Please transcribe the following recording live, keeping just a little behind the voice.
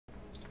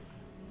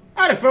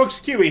Hi folks,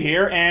 Keywii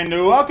here, and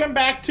welcome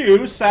back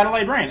to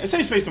Satellite Rain, a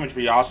safe space in which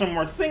we awesome,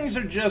 where things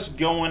are just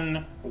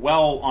going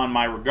well on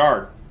my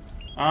regard.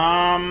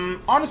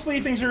 Honestly,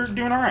 things are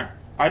doing alright.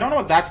 I don't know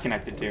what that's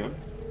connected to.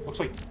 Looks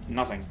like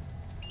nothing.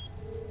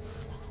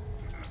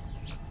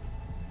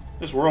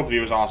 This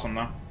worldview is awesome,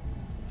 though.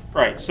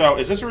 Right, so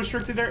is this a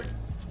restricted area?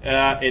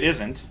 It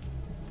isn't.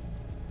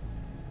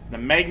 The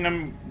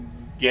Magnum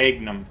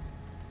Gagnum.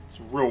 It's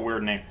a real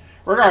weird name.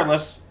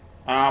 Regardless,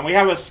 we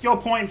have a skill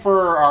point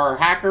for our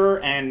hacker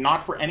and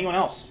not for anyone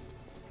else.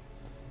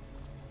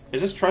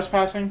 Is this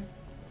trespassing?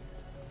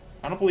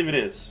 I don't believe it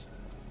is.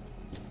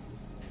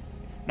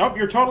 Nope,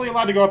 you're totally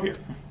allowed to go up here.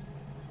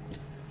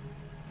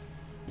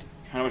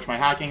 Kinda wish my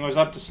hacking was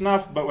up to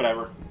snuff, but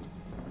whatever.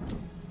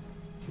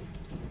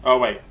 Oh,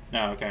 wait.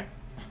 No, okay.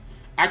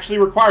 Actually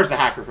requires the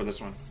hacker for this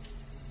one.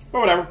 But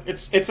whatever.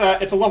 It's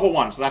a level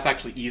 1, so that's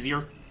actually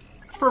easier.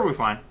 It's perfectly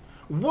fine.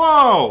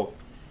 Whoa!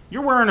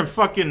 You're wearing a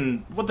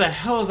fucking... What the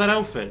hell is that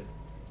outfit?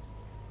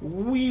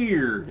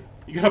 Weird.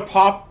 You got a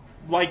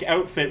pop-like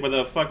outfit with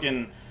a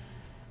fucking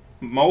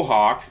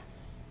mohawk.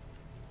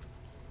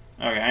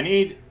 Okay, I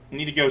need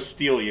to go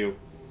steal you.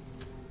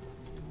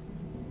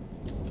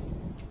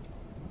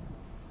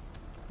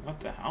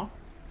 What the hell?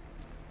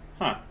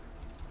 Huh.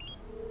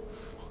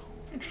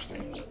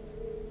 Interesting.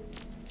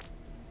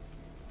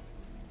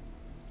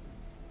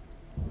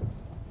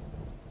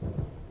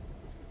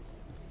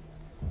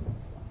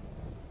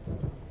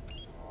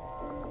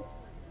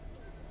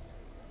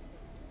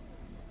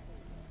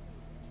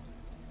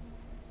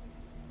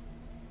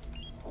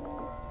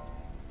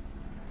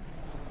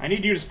 I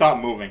need you to stop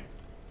moving.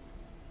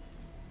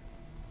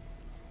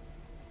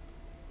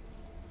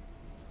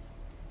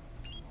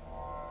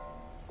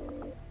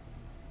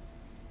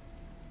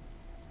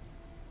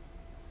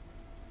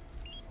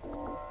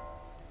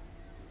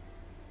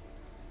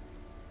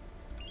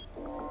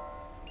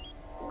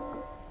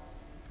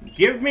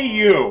 Give me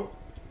you!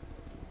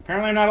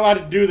 Apparently I'm not allowed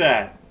to do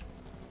that.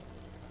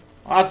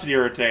 Well, that's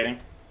irritating.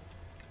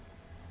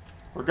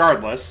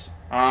 Regardless.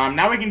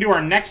 Now we can do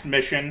our next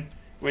mission,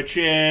 which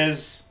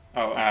is...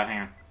 Oh,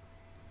 hang on.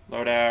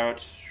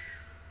 Loadout.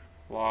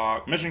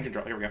 Log. Mission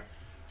control. Here we go.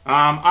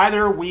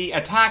 Either we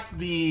attack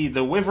the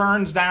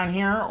wyverns down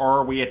here,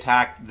 or we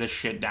attack this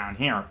shit down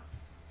here.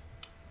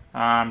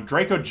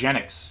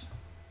 Dracogenics.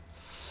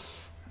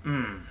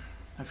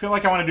 I feel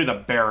like I want to do the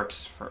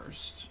barracks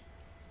first.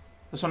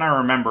 This one I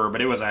remember,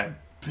 but it was a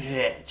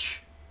bitch.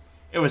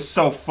 It was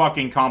so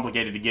fucking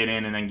complicated to get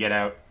in and then get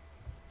out.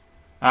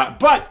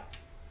 But,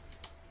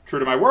 true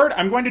to my word,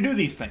 I'm going to do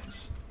these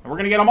things. And we're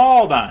going to get them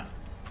all done.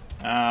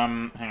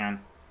 Hang on.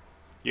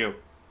 You.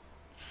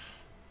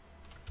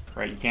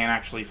 Right, you can't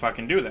actually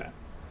fucking do that.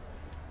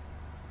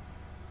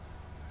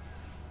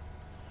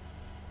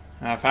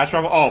 Fast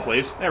travel all,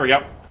 please. There we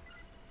go.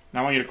 Now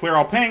I want you to clear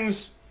all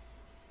pings.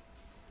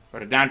 Go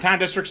to downtown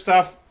district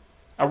stuff.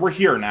 We're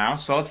here now,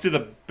 so let's do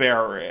the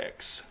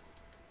barracks.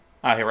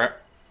 Here we are.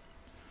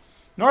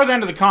 North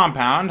end of the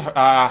compound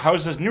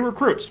houses new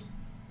recruits.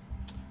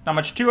 Not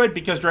much to it,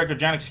 because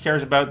Dracogenics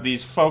cares about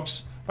these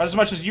folks about as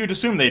much as you'd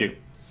assume they do.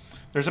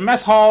 There's a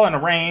mess hall and a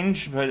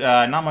range, but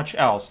not much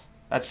else.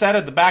 That said,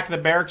 at the back of the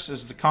barracks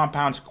is the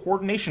compound's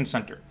coordination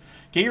center.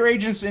 Get your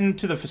agents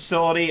into the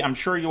facility. I'm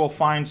sure you will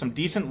find some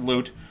decent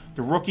loot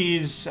the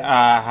rookies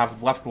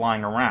have left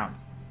lying around.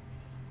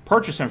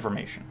 Purchase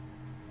information.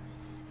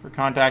 Your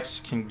contacts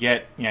can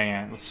get...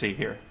 Yeah, let's see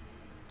here.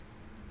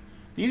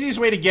 The easiest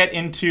way to get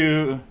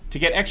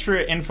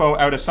extra info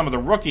out of some of the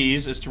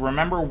rookies is to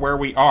remember where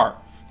we are.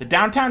 The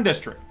downtown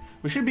district.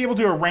 We should be able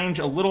to arrange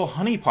a little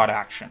honeypot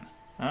action.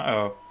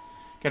 Uh-oh.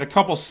 Get a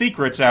couple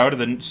secrets out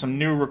of some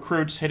new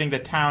recruits hitting the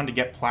town to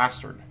get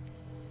plastered.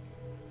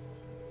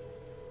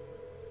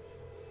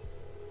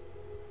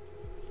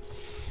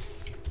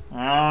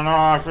 I don't know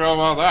how I feel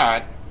about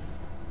that.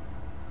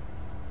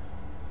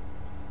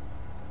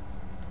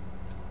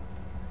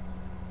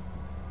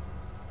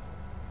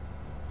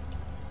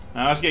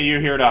 Now let's get you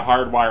here to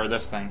hardwire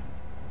this thing.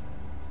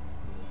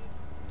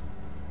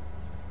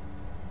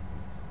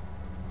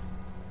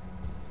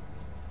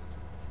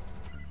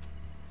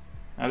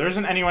 Now there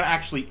isn't anyone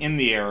actually in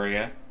the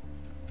area,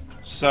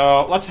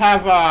 so let's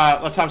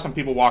have some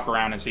people walk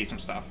around and see some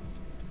stuff.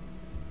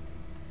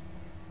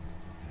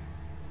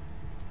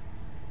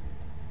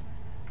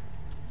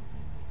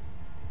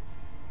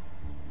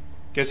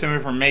 Get some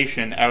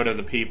information out of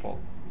the people.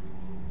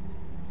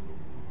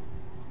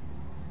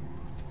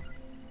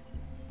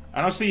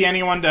 I don't see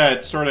anyone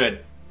to sort of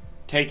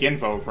take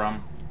info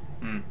from.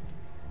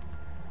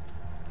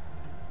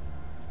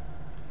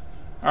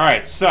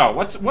 Alright, so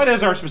what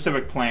is our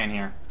specific plan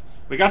here?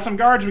 We got some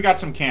guards, we got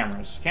some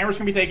cameras. Cameras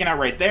can be taken out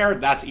right there,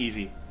 that's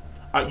easy.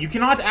 You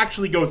cannot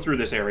actually go through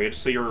this area,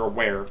 just so you're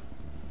aware.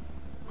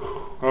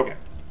 Okay.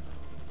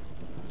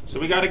 So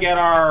we gotta get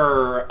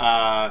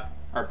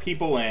our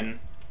people in.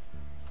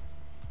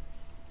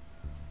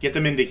 Get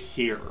them into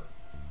here.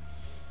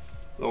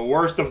 The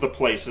worst of the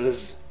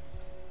places.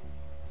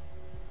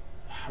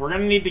 We're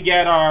gonna need to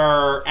get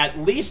our... at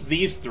least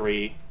these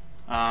three.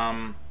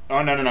 Oh,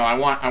 Oh, no, no, no.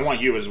 I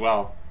want you as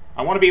well.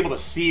 I want to be able to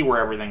see where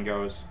everything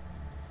goes.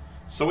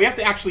 So we have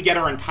to actually get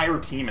our entire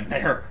team in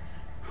there.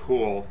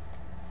 Cool.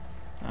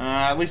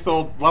 At least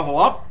they'll level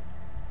up.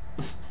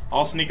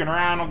 All sneaking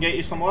around will get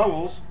you some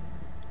levels.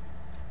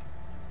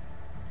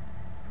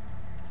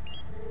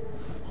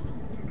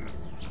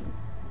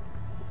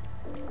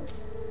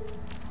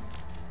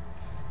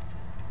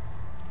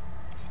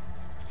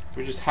 If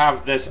we just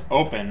have this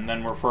open,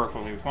 then we're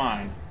perfectly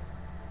fine.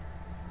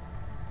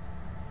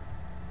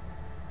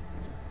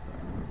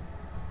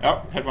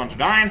 Oh, headphones are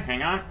dying.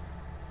 Hang on.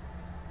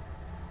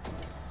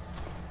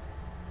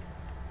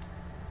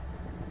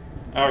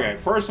 Okay,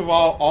 first of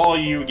all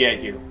you get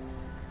here.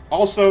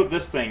 Also,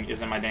 this thing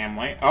is in my damn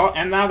way. Oh,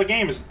 and now the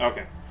game is...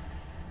 Okay.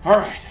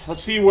 Alright,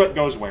 let's see what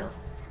goes where.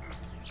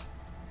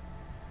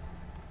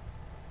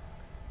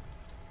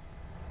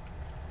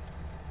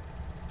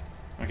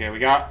 Okay, we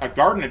got a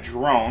guard and a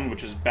drone,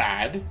 which is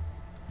bad.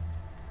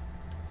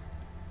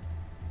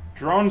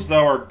 Drones,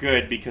 though, are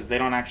good because they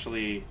don't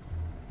actually...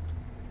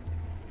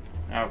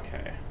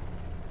 Okay.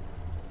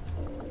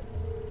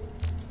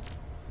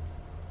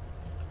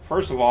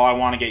 First of all, I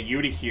want to get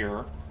you to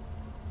here.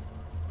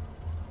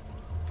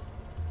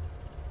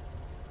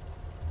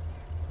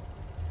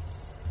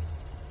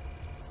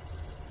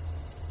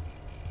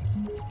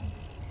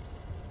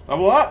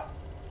 Level up!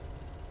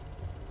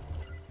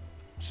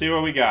 See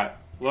what we got.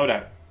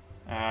 Loadout.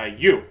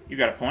 You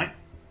got a point.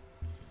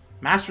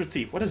 Master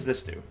Thief, what does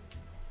this do?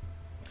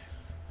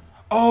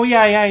 Oh,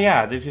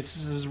 yeah. This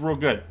is real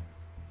good.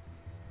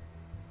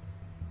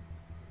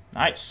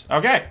 Nice.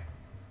 Okay.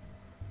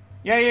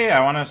 Yeah,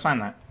 I want to assign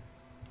that.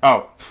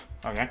 Oh,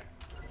 okay.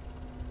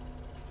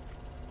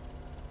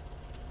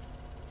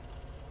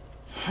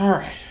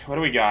 Alright, what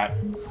do we got?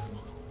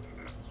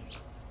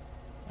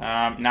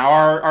 Now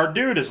our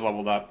dude is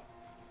leveled up.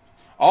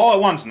 All at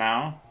once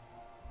now.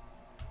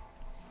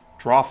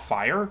 Draw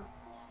fire?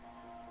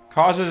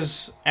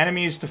 Causes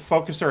enemies to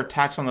focus their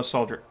attacks on the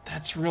soldier.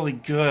 That's really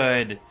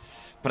good.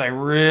 But I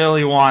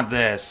really want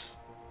this.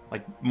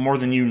 Like, more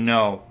than you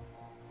know.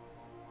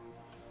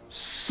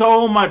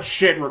 So much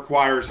shit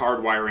requires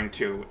hardwiring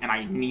too, and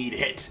I need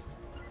it.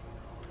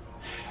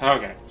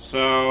 Okay,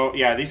 so,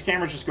 yeah, these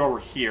cameras just go over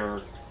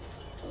here.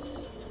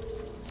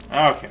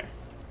 Okay.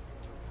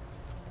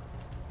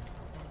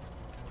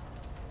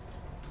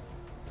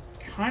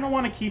 Kind of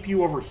want to keep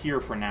you over here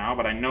for now,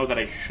 but I know that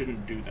I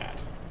shouldn't do that.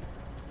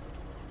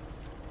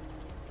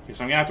 Okay,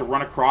 so I'm going to have to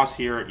run across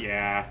here.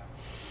 Yeah.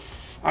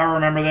 I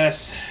remember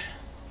this.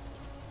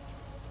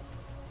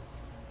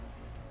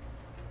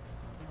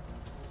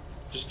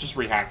 Just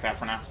rehack that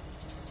for now.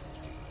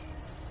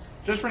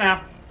 Just for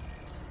now.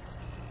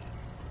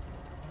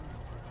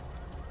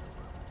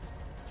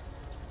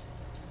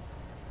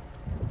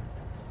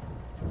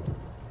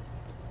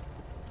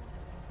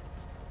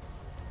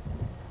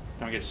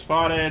 Don't get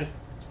spotted.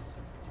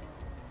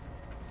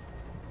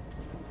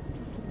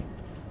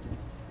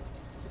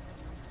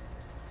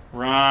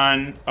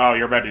 Run. Oh,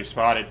 you're about to be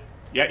spotted.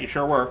 Yeah, you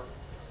sure were.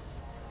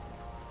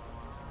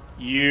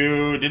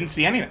 You didn't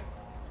see anything.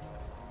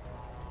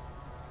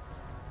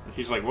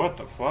 He's like, what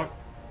the fuck?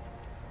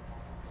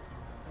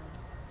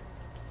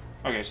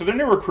 Okay, so they're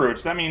new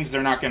recruits. That means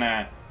they're not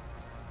gonna,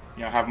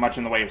 you know, have much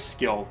in the way of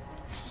skill.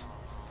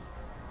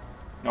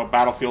 No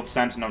battlefield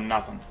sense, no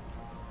nothing.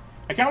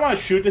 I kind of want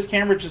to shoot this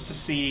camera just to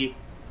see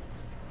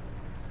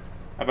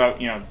about,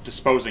 you know,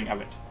 disposing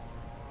of it.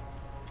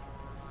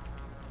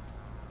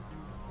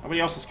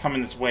 Nobody else is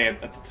coming this way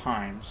at the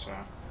time, so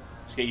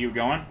let's get you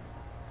going.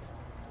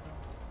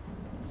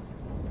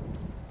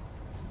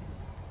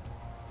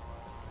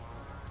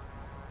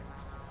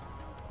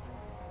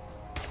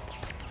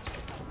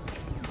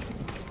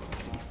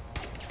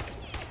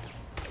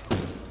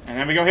 And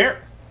then we go here.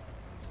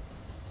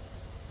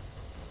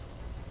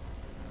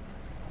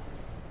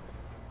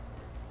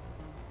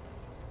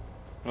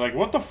 We're like,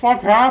 what the fuck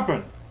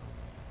happened?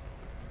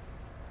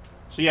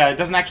 So yeah, it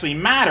doesn't actually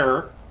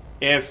matter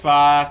if,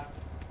 yeah,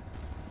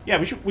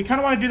 we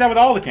kind of want to do that with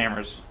all the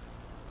cameras.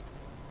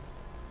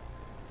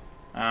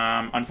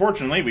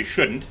 Unfortunately, we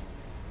shouldn't.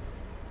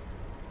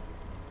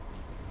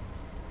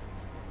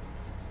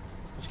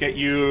 Let's get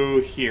you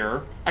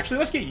here. Actually,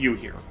 let's get you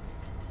here.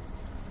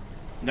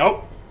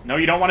 Nope. No,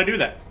 you don't want to do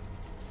that.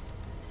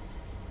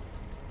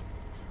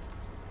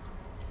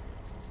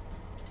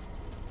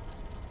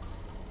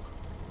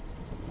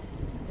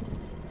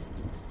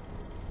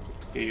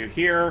 Get you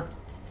here.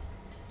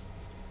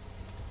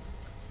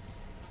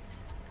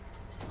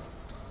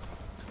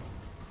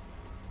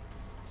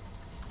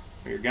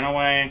 Put your gun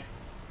away.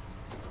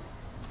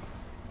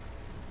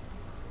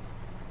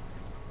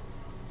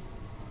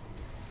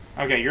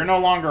 Okay, you're no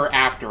longer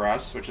after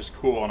us, which is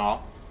cool and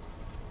all.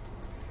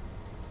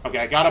 Okay,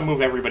 I gotta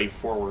move everybody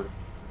forward.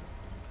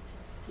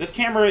 This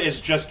camera is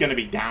just gonna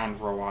be down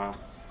for a while.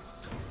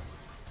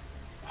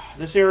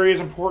 This area is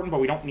important, but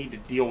we don't need to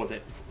deal with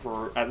it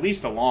for at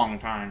least a long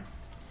time.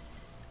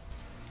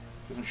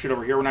 There's some shit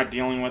over here we're not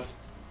dealing with.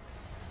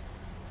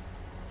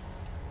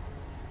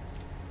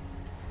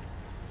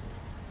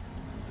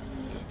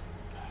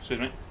 Excuse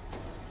me.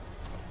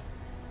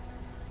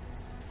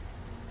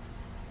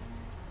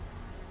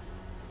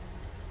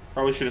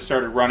 Probably should have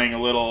started running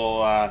a little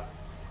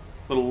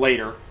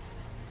later.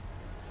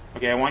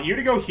 Okay, I want you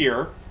to go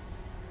here.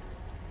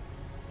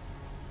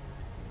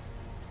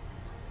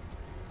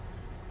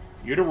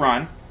 You to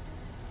run.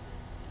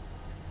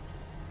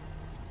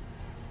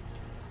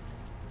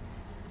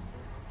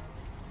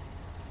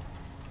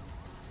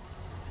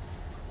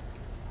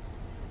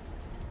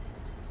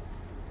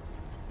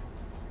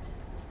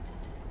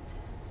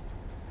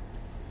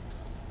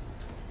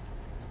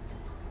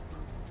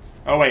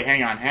 Oh, wait,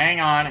 hang on, hang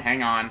on,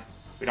 hang on.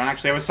 We don't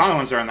actually have a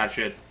silencer on that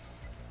shit.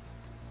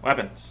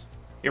 Weapons.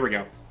 Here we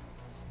go.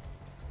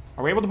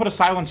 Are we able to put a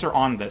silencer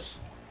on this?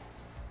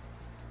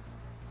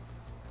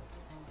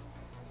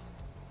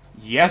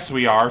 Yes,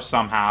 we are,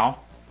 somehow.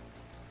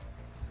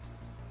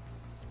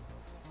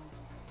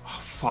 Oh,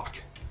 fuck.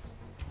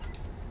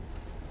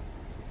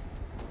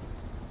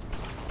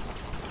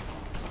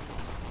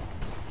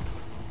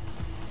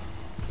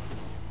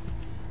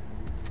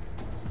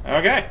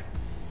 Okay.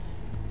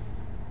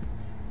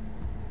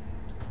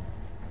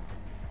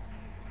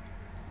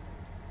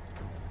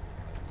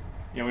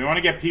 Yeah, we want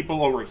to get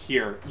people over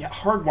here. Yeah,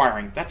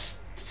 hardwiring. That's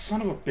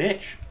son of a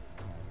bitch.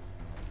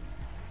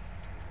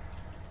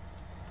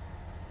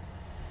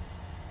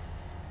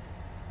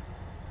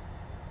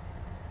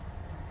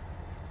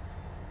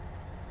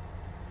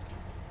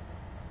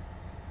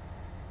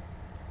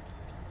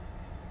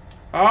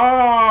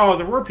 Oh,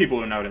 there were people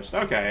who noticed.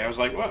 Okay, I was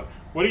like, what?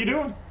 What are you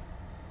doing?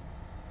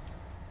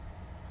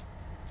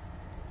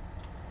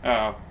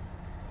 Uh-oh.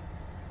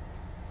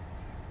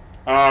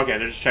 Oh, okay,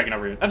 they're just checking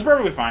over here. That's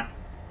perfectly fine.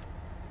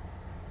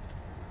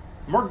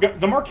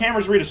 The more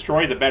cameras we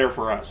destroy, the better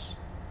for us.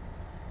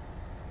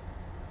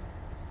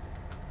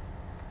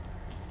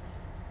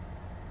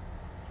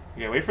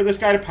 Okay, wait for this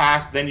guy to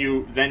pass, then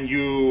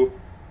you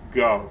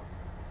go.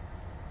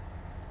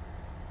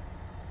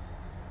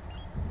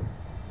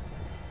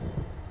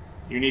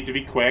 You need to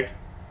be quick.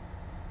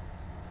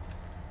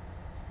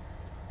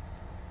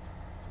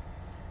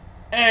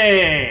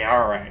 Hey,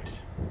 alright.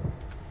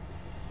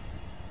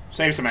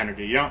 Save some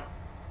energy. You don't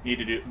need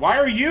to do... Why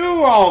are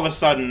you all of a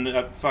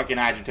sudden fucking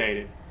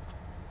agitated?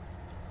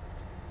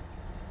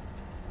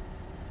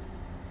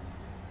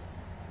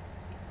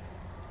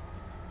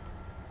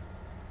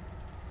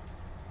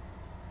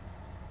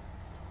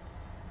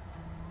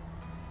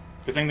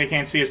 Good thing they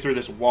can't see us through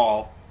this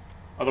wall.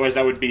 Otherwise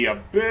that would be a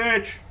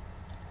bitch.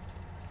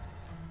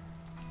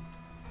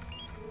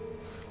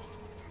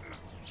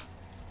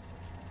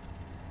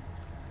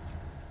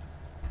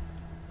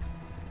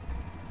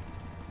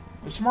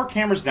 There's some more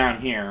cameras down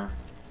here.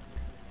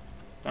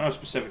 Don't know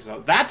specifics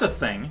though. That's a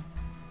thing.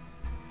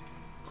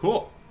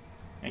 Cool.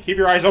 And keep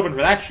your eyes open for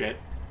that shit.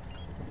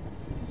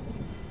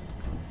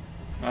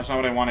 That's not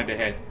what I wanted to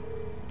hit.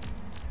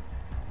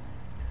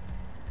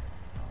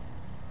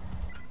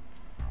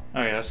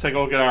 Okay, let's take a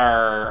look at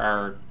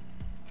our...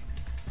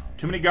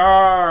 Too many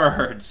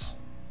guards!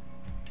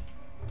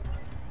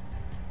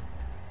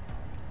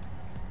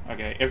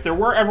 Okay, if there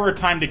were ever a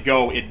time to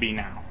go, it'd be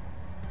now.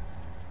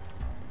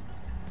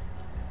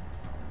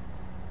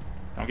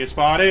 Don't get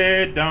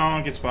spotted!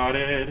 Don't get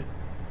spotted!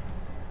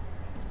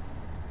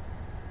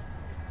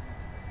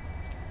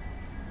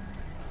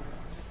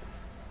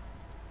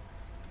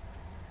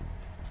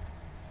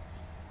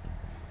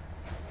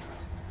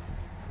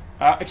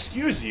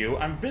 Excuse you,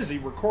 I'm busy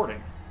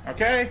recording,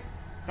 okay?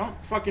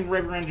 Don't fucking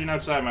river engine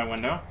outside my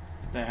window.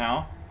 The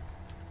hell?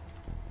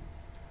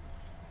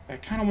 I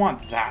kinda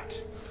want that.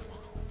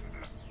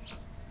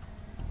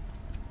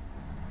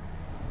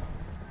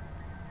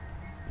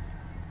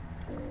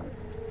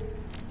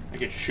 I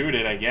could shoot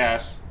it, I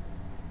guess.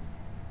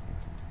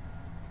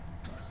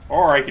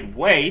 Or I could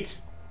wait.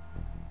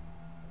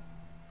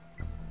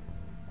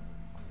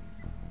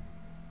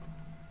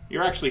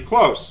 You're actually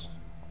close.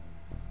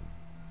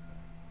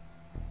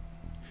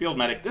 Field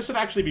medic. This would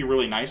actually be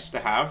really nice to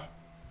have.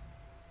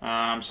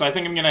 So I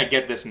think I'm gonna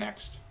get this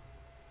next.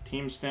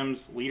 Team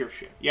stims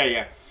leadership.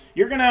 Yeah.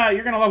 You're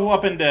gonna level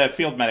up into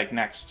field medic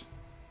next.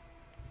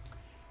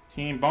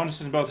 Team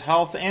bonuses in both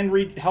health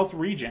and health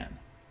regen.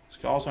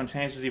 This also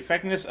enhances the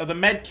effectiveness of the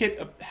med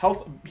kit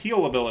health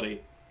heal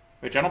ability,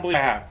 which I don't believe I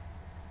have.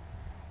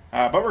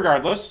 But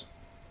regardless.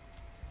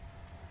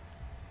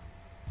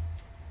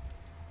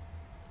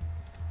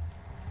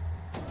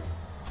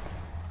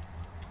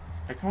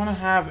 I want to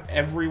have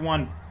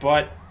everyone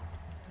but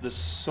the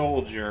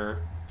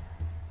soldier.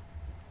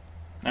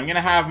 I'm going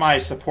to have my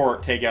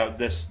support take out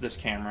this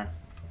camera.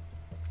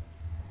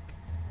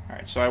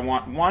 Alright, so I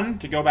want 1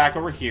 to go back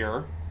over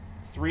here,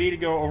 3 to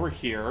go over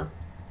here,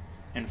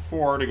 and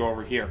 4 to go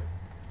over here.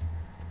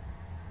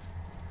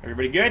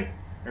 Everybody good?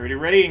 Everybody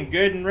ready and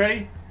good and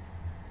ready?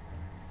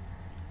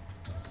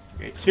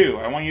 Okay, 2.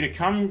 I want you to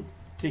come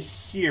to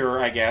here,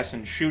 I guess,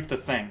 and shoot the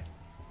thing.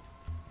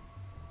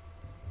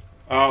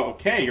 Oh,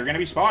 okay, you're going to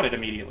be spotted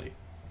immediately.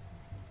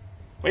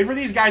 Wait for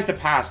these guys to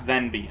pass,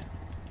 then be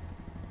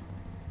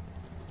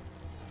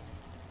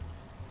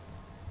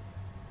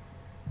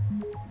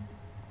in.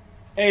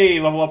 Hey,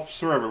 level ups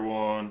for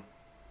everyone.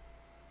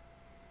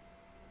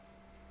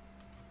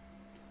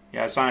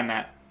 Yeah, sign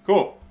that.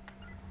 Cool.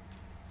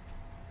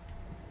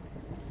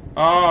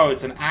 Oh,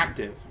 it's an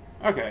active.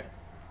 Okay.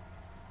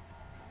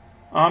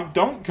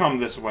 Don't come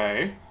this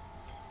way.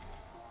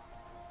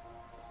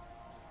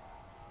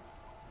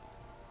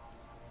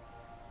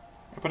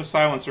 I put a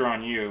silencer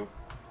on you.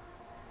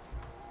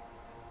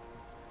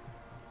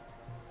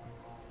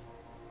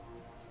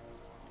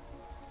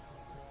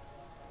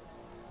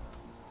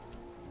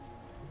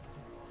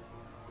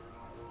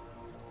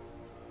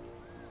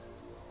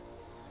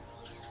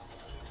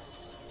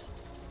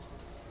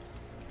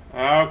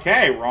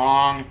 Okay,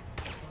 wrong.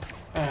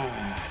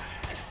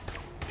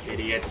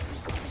 Idiot.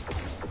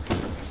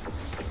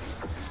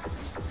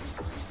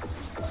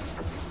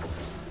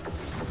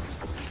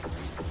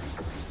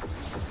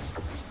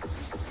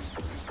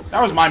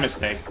 That was my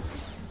mistake.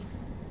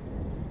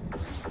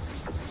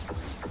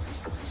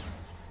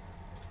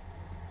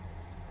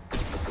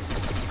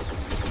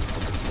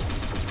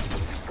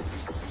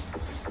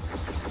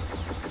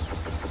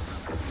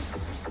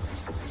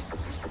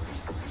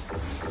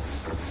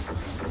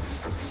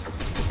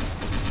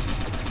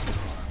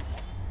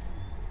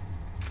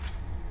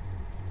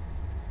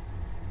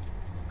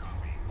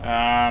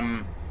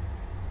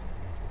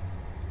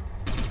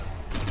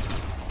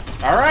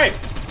 All right.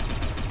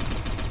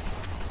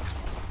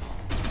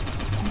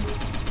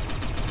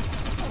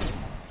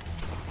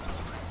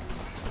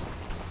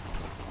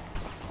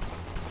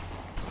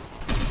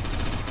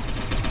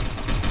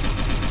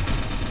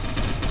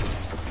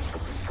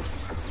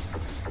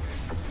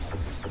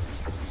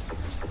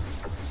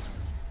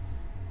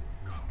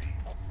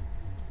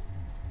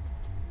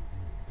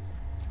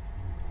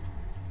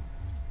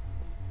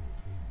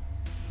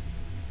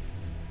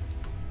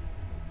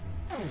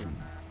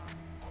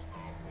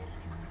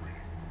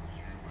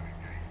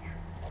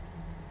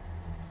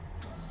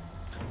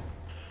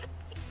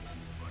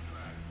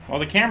 Well,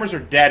 the cameras are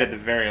dead at the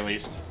very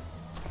least.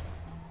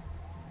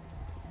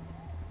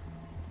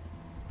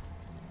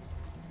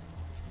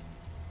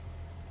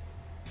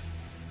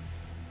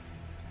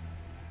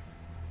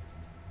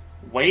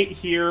 Wait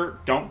here,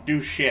 don't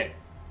do shit.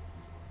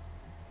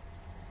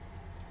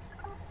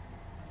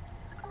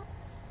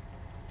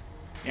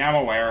 Yeah, I'm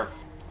aware.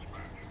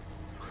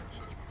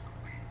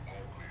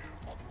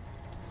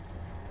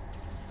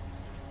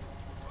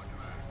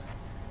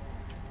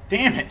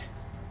 Damn it.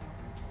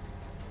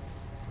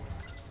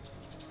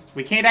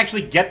 We can't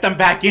actually get them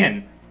back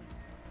in.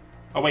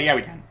 Oh, wait, yeah,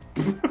 we can.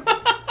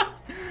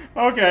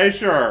 Okay,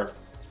 sure.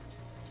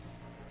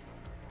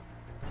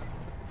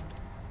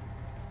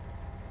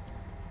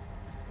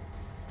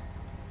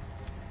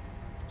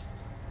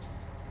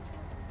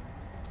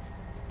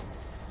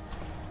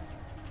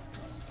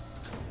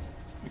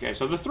 Okay,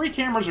 so the 3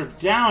 cameras are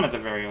down at the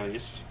very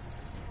least.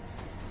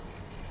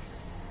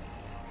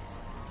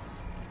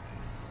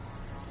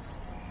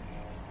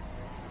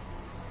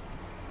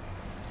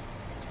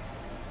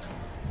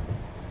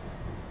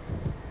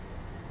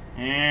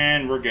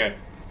 And we're good.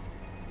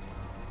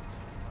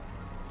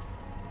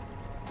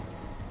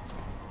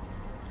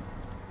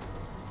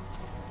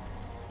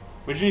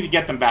 We just need to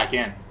get them back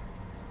in.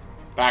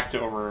 Back to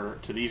over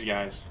to these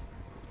guys.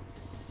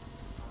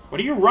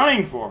 What are you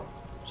running for?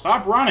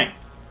 Stop running.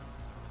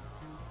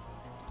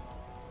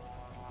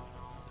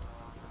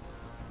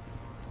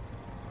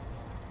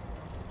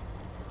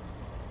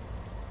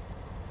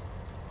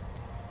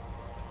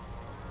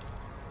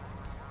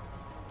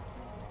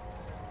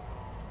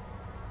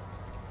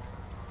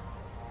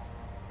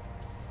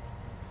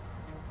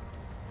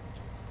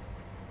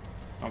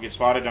 Don't get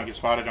spotted, don't get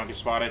spotted, don't get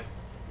spotted.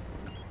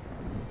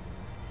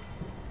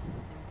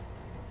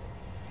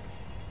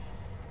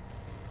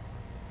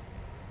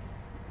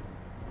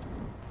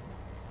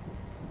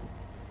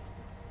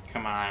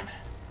 Come on.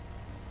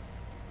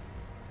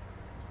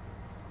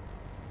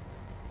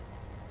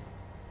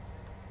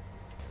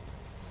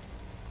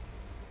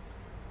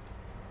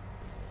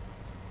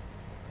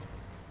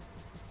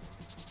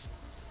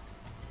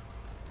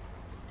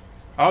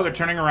 Oh, they're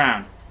turning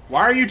around.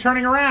 Why are you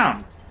turning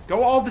around?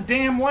 Go all the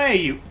damn way,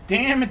 you...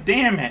 Damn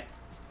it.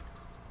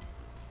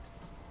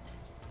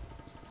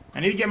 I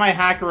need to get my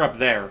hacker up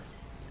there.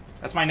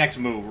 That's my next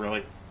move,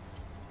 really.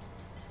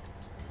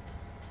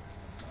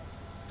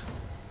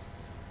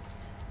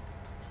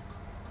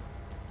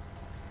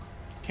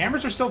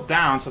 Cameras are still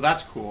down, so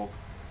that's cool.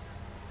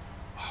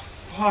 Oh,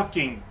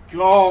 fucking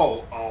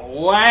go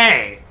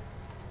away!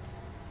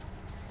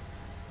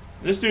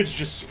 This dude's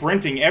just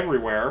sprinting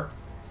everywhere.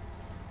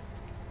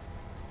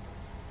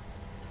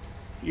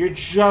 You're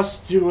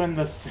just doing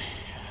the thing.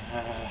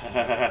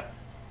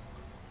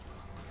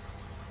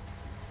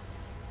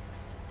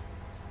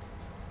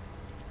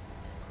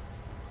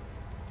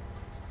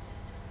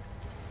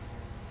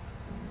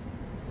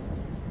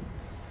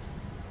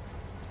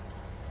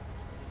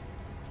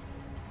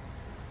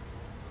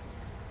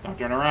 Don't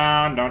turn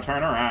around, don't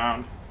turn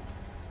around.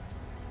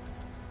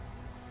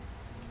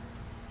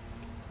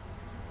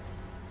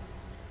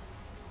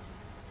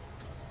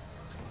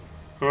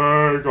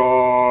 Hey,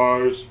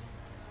 guys.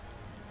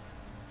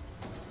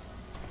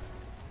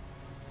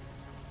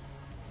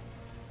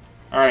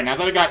 Alright, now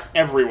that I got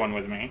everyone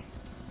with me,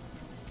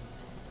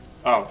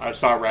 Oh, I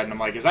saw red and I'm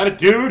like, is that a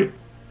dude?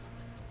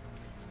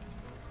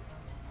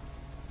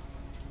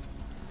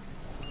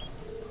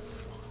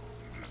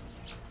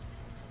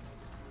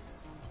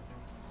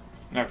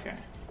 Okay.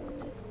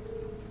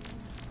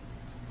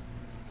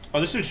 Oh,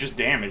 this is just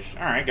damaged.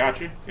 Alright,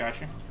 got you. Got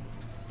you.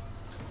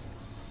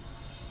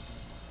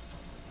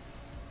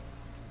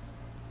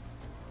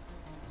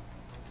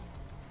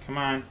 Come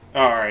on.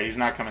 Oh, alright, he's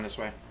not coming this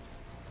way.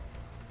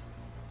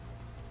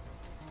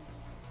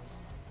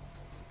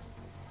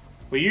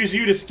 We'll use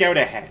you to scout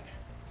ahead.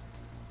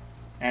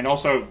 And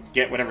also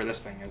get whatever this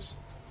thing is.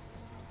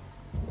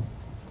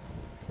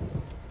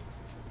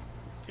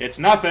 It's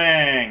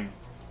nothing!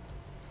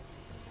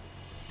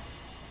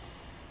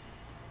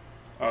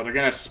 Oh, they're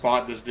gonna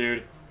spot this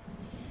dude.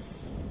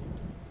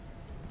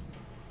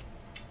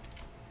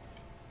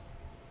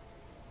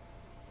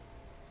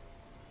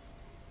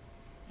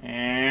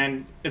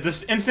 And if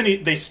this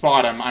instant they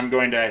spot him, I'm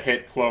going to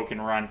hit cloak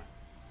and run.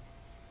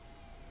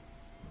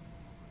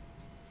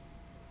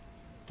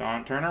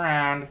 Don't turn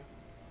around.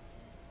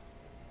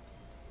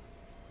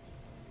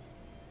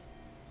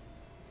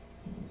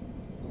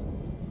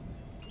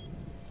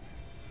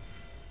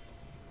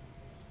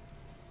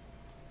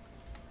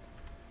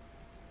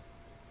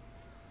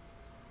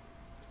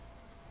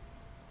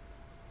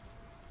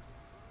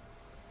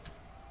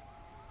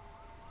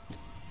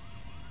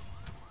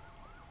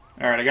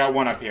 Alright, I got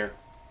one up here.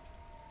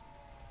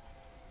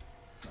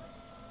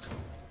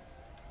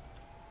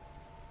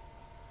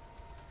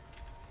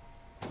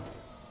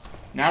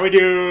 Now we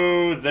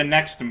do the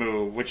next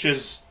move, which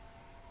is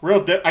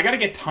real I gotta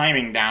get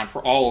timing down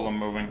for all of them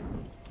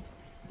moving.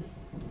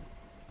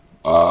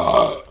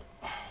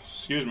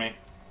 Excuse me.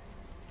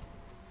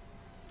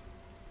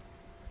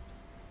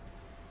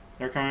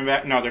 They're coming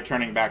back. No, they're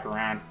turning back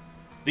around.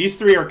 These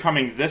three are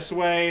coming this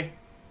way.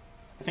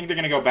 I think they're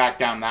gonna go back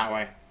down that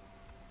way.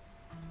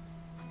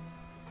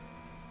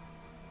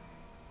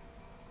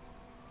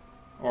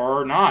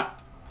 Or not.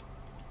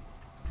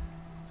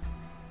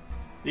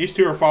 These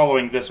two are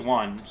following this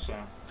one, so...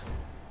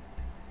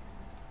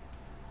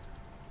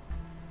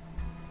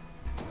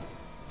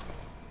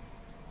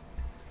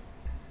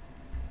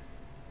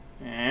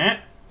 Eh.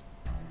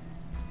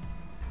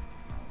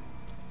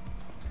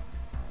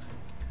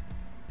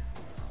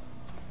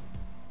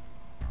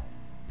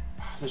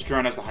 This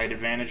drone has the height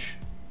advantage.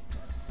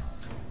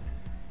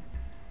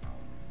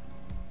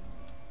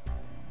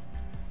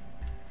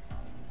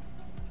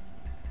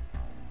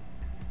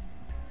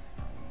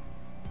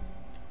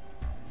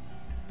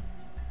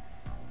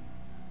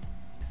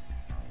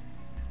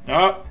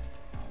 Oh.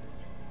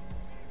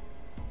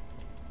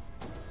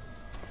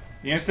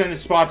 The instant it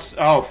spots...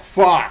 Oh,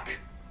 fuck.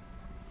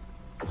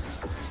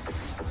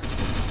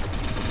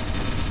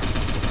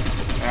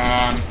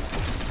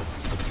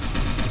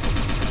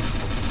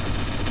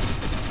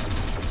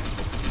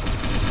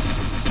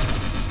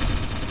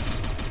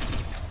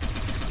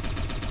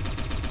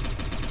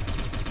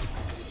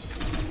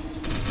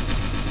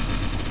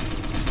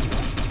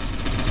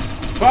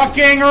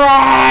 Fucking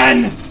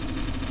run!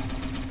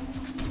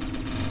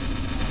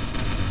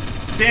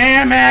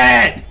 Damn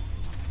it!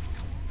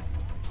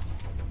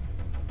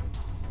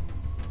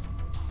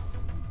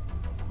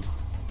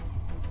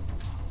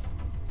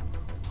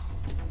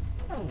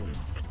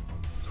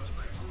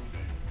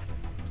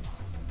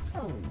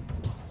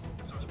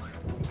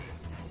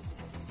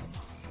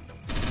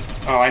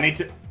 Oh, I need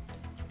to...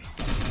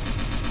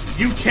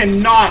 You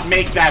cannot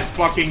make that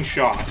fucking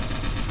shot.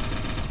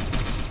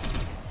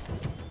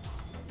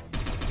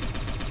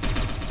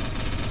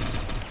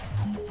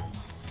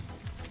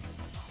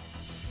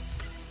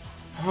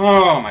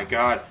 Oh my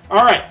god.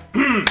 Alright.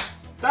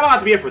 That'll have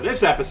to be it for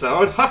this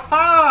episode.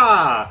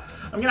 Ha-ha!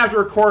 I'm gonna have to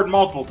record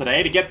multiple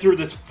today to get through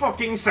this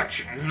fucking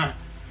section.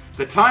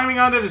 The timing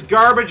on it is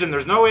garbage and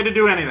there's no way to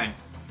do anything.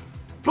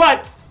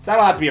 But,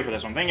 that'll have to be it for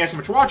this one. Thank you guys so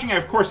much for watching. I,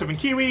 of course, have been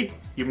Keywii.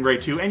 You've been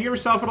great too, and you have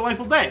yourself a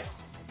delightful day.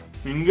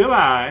 And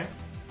goodbye.